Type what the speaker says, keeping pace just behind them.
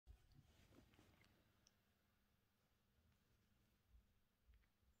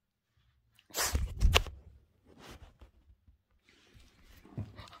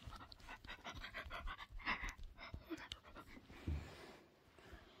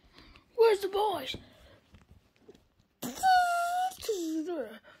Where's the boys?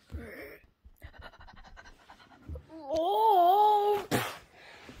 Oh!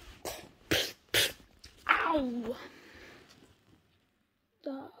 Ow!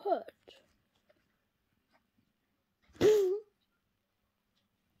 That hurt.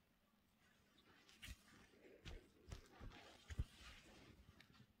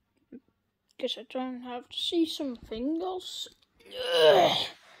 Guess I don't have to see something else.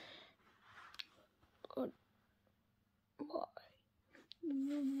 Good. Why?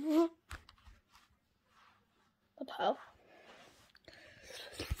 What the hell?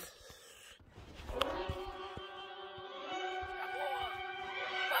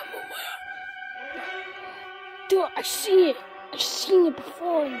 Dude, I see it. I've seen it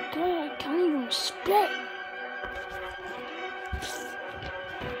before. God, I can't even split.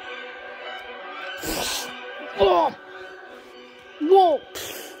 Oh! Whoa!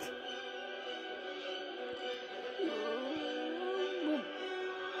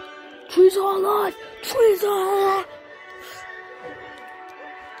 Trees are alive! Trees are alive!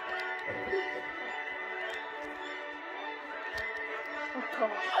 What the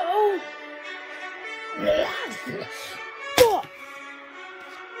hell? What?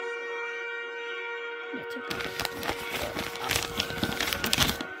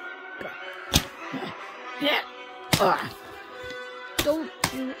 Yeah. Don't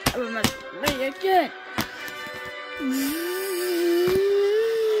you ever mess with me again.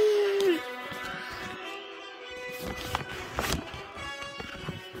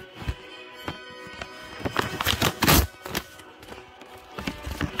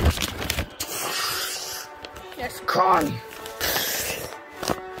 Yes, Con.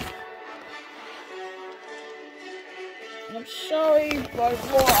 I'm sorry, but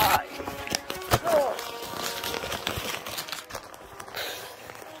why? Oh.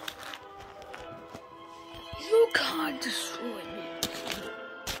 You can't destroy me.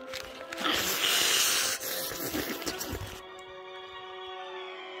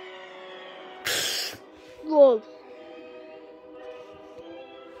 Whoa.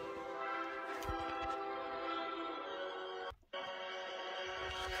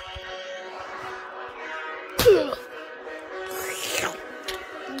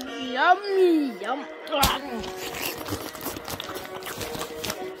 Yummy, yum.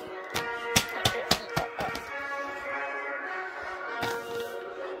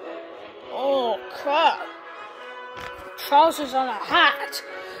 Oh crap! Trousers and a hat.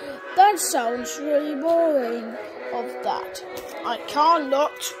 That sounds really boring. Of that, I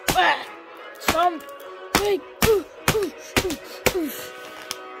cannot wear something.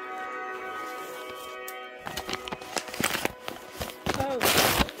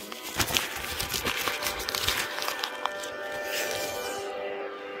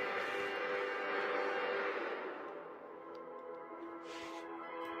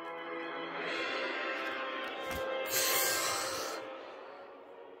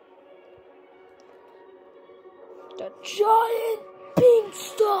 The giant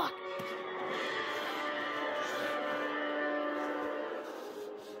beanstalk!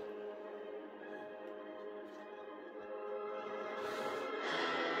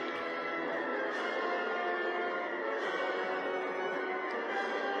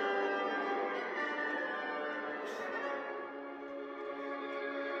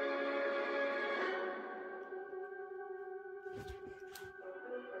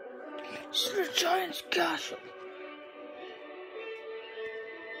 This is the giant's castle.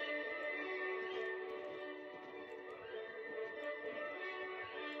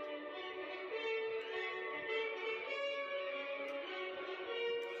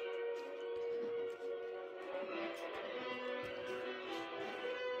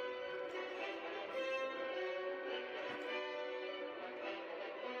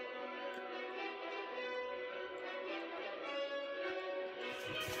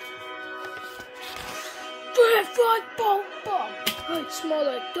 Fried bomb bomb. I smell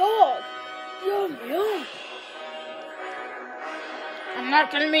a dog. Yum yum. I'm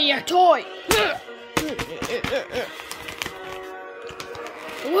not gonna be your toy.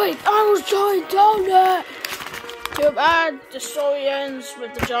 Wait, I was giant down there. Too bad. The story ends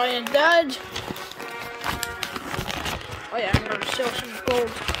with the giant dead. Oh yeah, I'm gonna sell some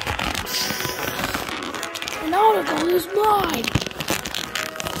gold. Now the gold is mine.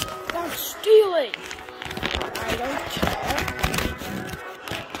 I'm stealing. I don't care.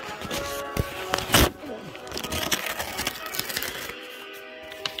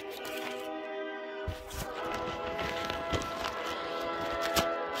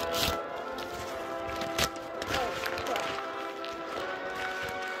 Oh, crap.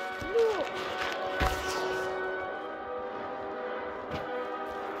 No.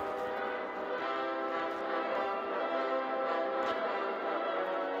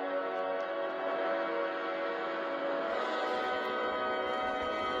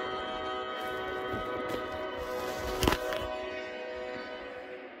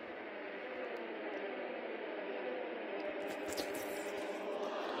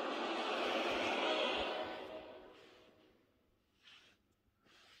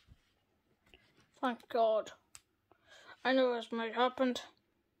 Thank God. I knew this might happen.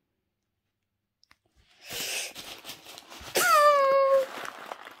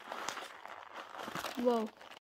 Whoa.